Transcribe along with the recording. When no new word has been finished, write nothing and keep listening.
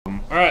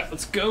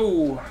let's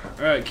go. All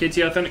right,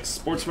 KTAuthentics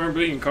Sports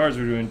Memorabilia and Cards.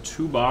 We're doing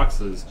 2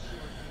 boxes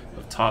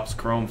of Topps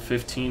Chrome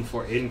 15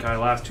 for aydenkye.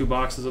 Last 2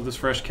 boxes of this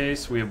fresh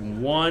case. We have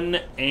 1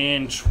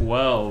 and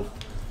 12.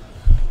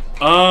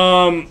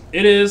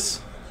 It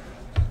is.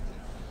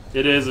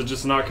 It's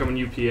just not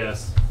coming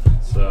UPS.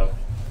 So,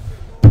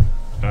 all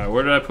right,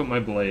 where did I put my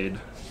blade?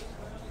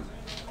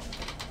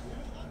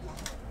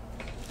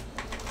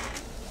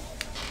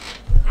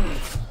 All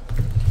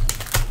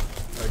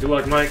right, good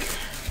luck, Mike.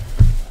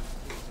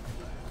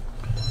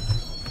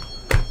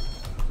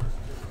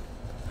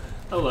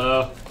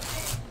 Hello.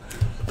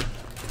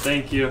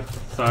 Thank you.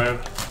 Sorry,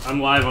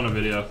 I'm live on a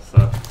video, so.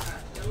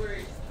 No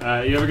worries.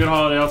 You have a good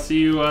holiday. I'll see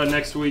you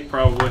next week,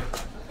 probably.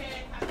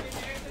 Okay, happy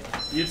Merry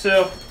You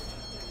too.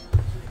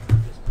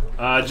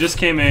 Just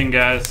came in,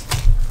 guys.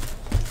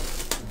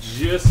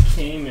 Just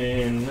came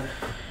in.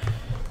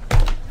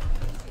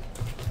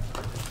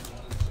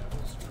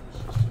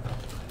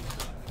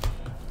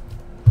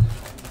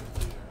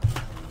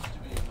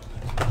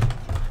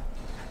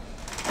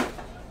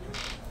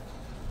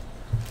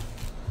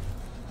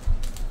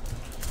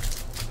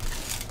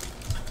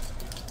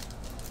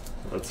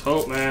 Let's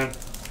hope, man.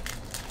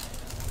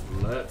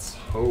 Let's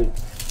hope.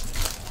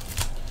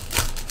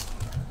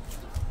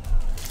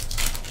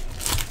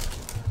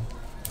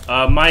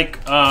 Mike,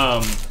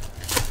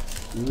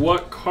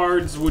 what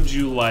cards would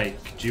you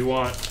like? Do you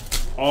want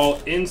all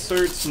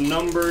inserts,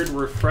 numbered,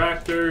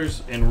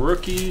 refractors, and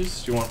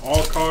rookies? Do you want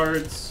all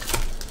cards?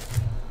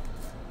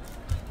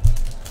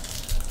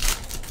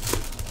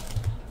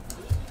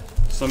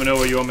 Just let me know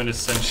what you want me to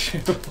send you.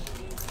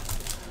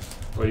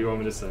 What do you want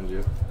me to send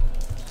you?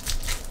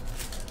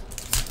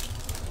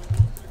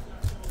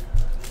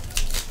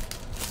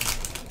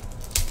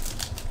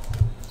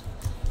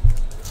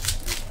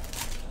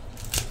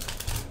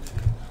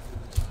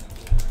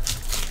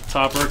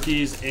 Top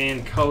rookies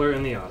and color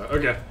in the auto.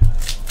 Okay.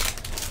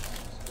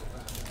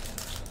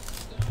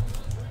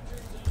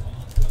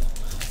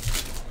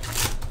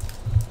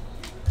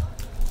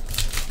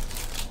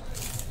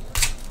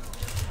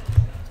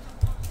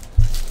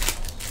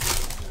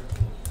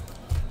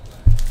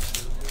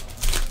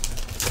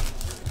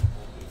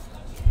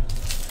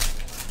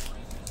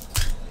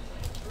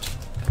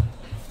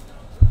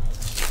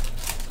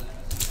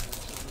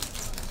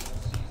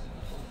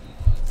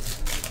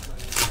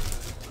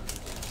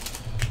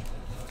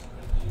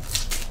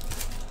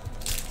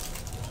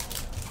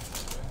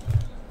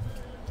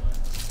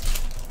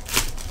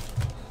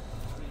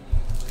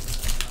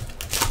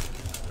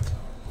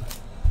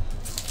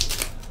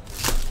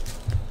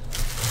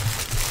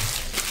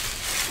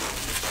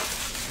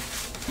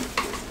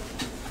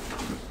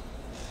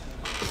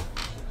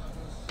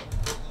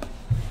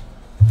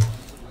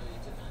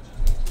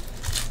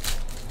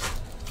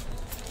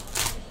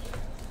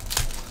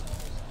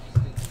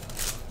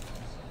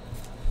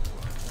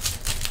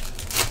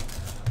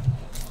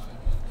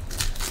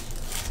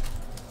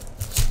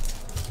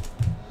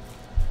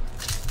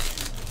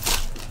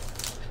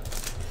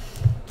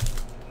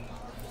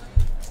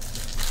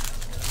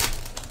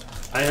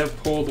 I have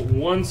pulled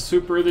 1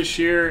 super this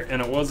year,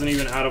 and it wasn't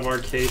even out of our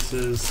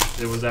cases.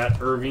 It was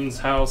at Irving's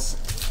house,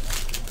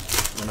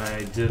 and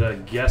I did a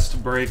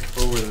guest break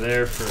over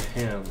there for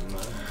him.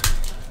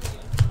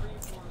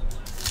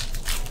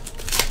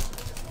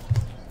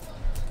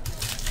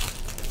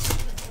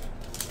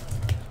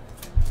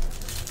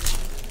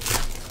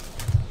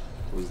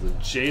 It was the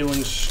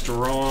Jalen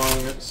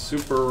Strong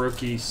Super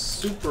Rookie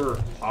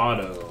Super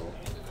Auto.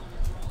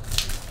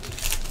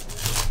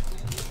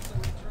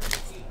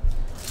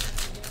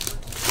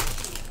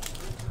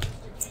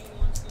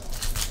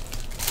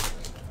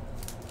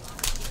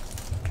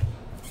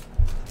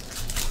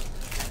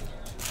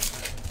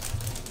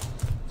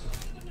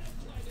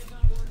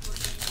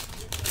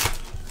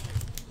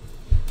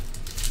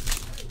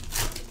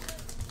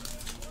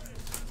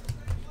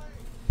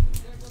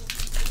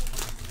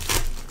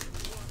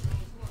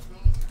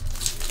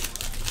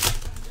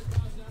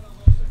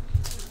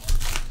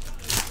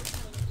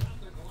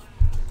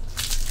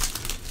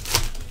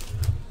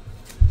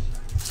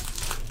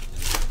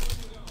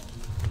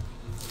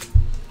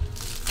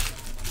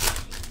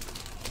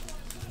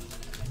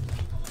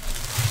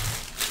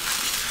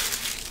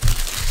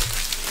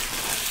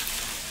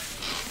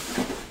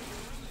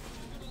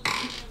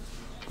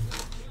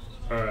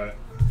 Alright.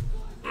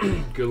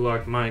 Good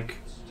luck, Mike.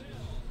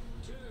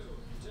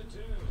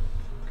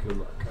 Good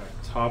luck. All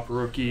right. Top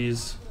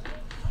rookies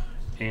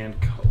and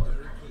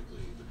color.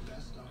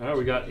 Alright,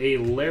 we got a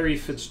Larry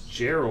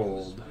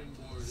Fitzgerald.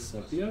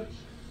 Sepia.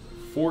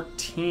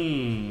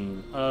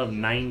 14 of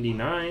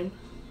 99.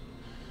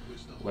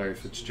 Larry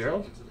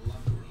Fitzgerald.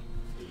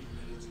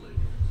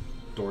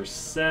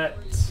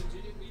 Dorsett.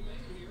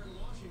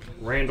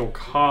 Randall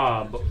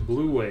Cobb,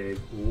 Blue Wave.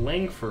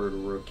 Langford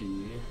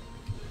rookie.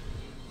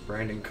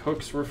 Brandon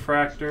Cooks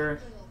refractor.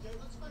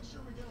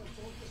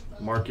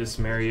 Marcus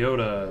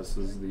Mariota, this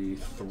is the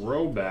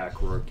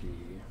throwback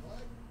rookie.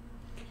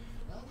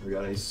 We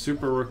got a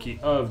super rookie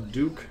of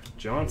Duke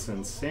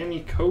Johnson.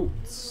 Sammy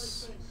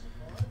Coates.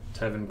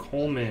 Tevin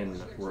Coleman,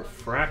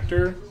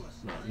 refractor,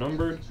 not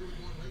numbered.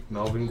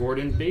 Melvin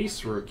Gordon,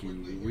 base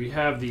rookie. We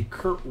have the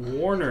Kurt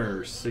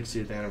Warner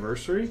 60th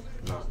anniversary,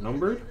 not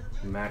numbered.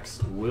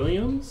 Max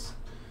Williams.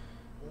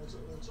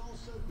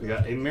 We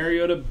got a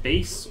Mariota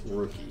base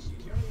rookie.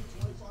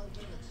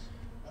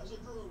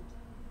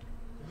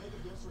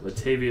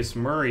 Latavius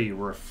Murray,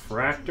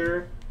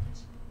 refractor.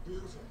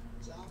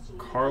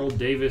 Carl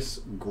Davis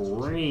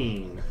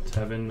green.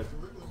 Tevin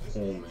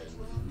Coleman.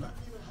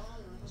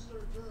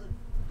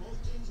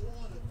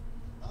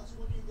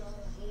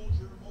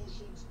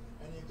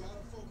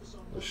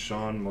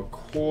 LaShawn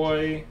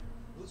McCoy,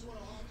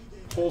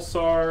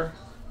 Pulsar,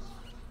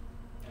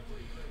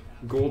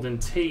 Golden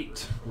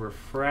Tate,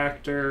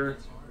 refractor,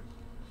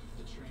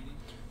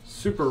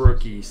 super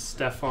rookie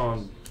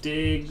Stephon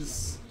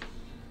Diggs,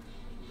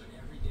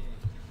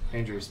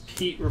 Andrews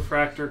Pete,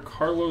 refractor,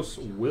 Carlos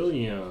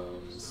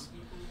Williams.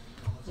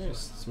 There's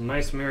some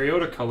nice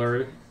Mariota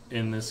color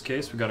in this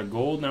case. We got a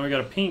gold, now we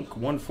got a pink,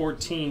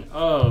 114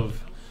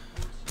 of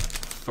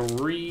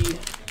 399.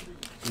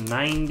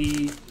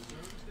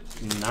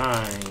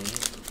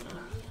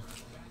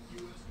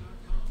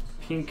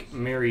 Pink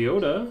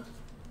Mariota.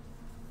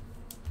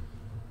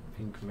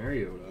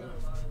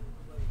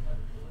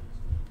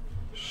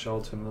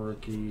 Shelton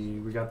rookie.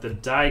 We got the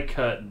die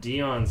cut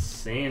Deion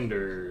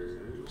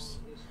Sanders.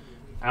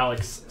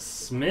 Alex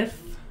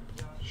Smith.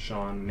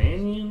 Sean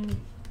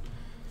Mannion.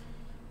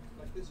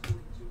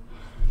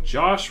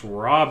 Josh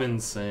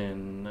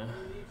Robinson.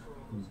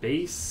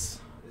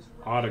 Base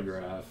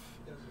autograph.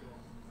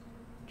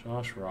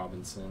 Josh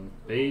Robinson,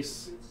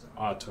 base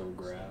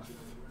autograph.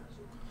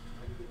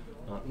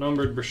 Not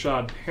numbered,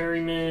 Brashad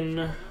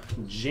Perryman,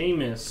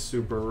 Jameis,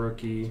 super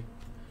rookie.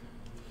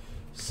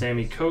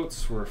 Sammy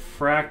Coates,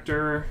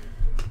 refractor.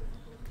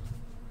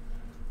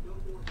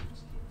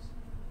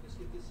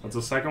 That's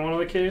the second one of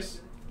the case.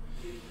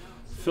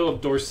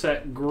 Philip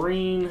Dorsett,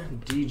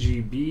 green,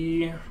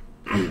 DGB.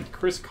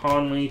 Chris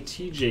Conley,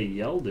 TJ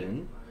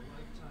Yeldon.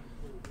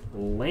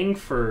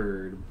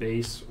 Langford,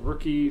 base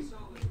rookie.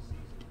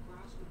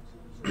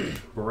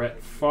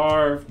 Brett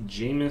Favre,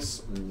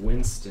 Jameis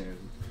Winston.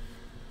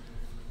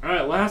 All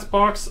right, last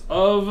box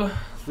of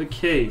the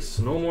case.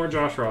 No more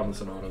Josh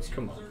Robinson autos.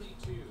 Come on.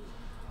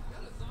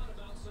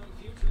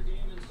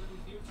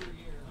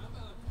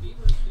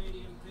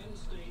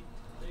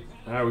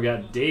 All right, we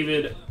got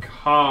David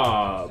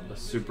Cobb,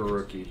 super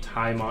rookie.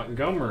 Ty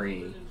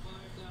Montgomery.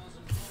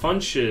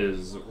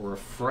 Funches,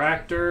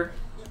 refractor.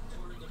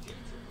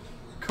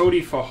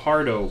 Cody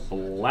Fajardo,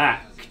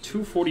 black.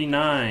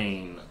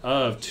 249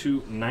 of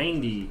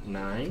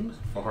 299.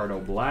 Fajardo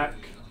black.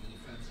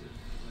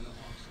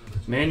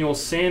 Manuel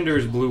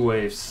Sanders, blue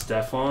wave.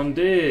 Stephon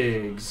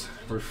Diggs.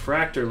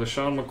 Refractor,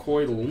 LaShawn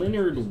McCoy,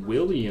 Leonard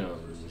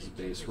Williams,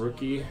 base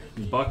rookie.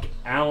 Buck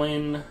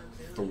Allen,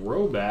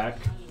 throwback.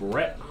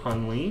 Brett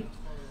Hundley.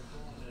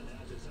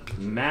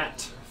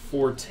 Matt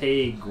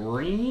Forte,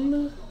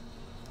 green.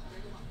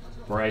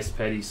 Bryce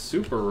Petty,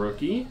 super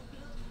rookie.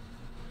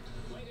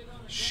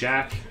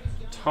 Shaq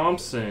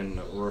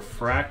Thompson,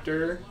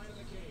 refractor.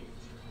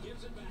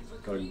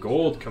 Got a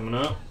gold coming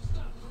up.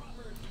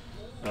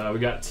 We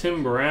got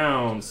Tim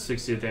Brown,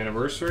 60th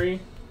anniversary.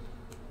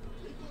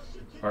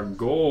 Our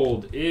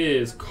gold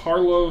is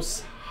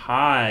Carlos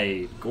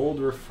Hyde, gold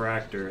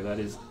refractor. That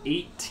is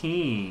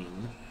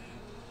 18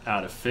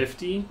 out of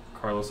 50.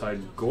 Carlos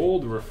Hyde,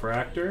 gold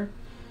refractor.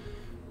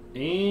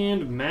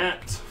 And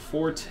Matt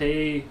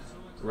Forte,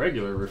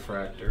 regular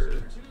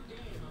refractor.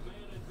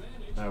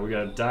 We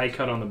got a die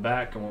cut on the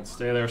back. I won't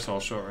stay there, so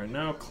I'll show it right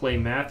now. Clay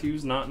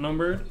Matthews, not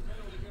numbered.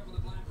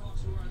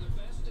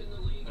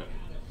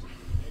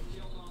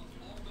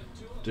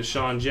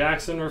 Deshaun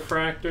Jackson,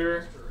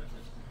 refractor.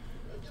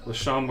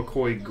 LaShawn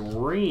McCoy,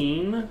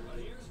 green.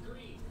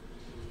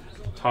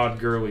 Todd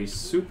Gurley,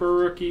 super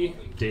rookie.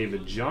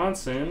 David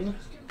Johnson.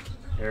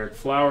 Eric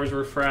Flowers,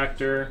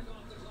 refractor.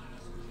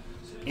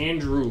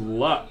 Andrew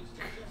Luck,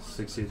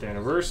 60th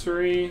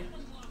anniversary.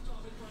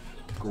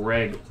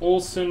 Greg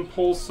Olson,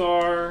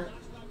 Pulsar.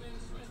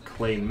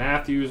 Clay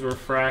Matthews,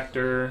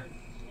 refractor.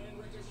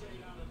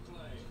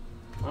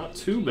 Not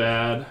too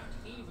bad.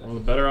 One of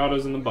the better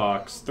autos in the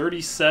box.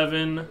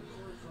 37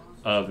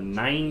 of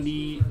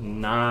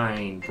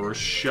 99.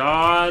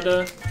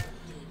 Brashad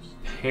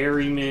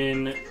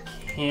Perryman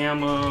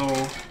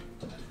camo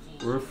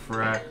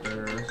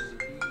refractor.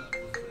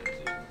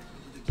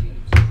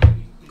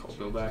 I'll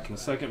go back in a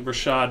second.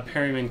 Brashad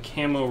Perryman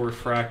camo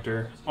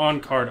refractor on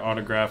card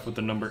autograph with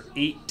the number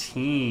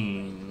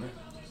 18.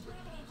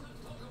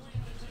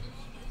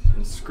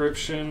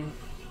 Inscription.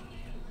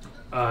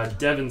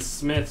 Devin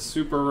Smith,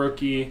 super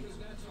rookie.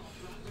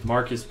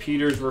 Marcus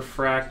Peters,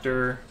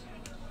 refractor.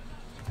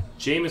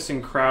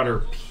 Jamison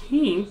Crowder,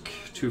 pink,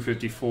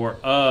 254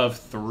 of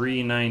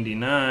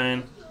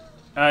 399.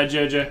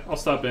 JJ, I'll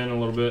stop in a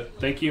little bit.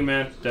 Thank you,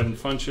 man. Devin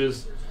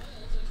Funches.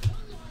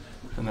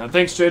 And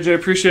thanks, JJ.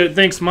 Appreciate it.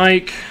 Thanks,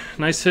 Mike.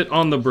 Nice hit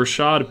on the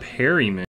Brashad Perryman.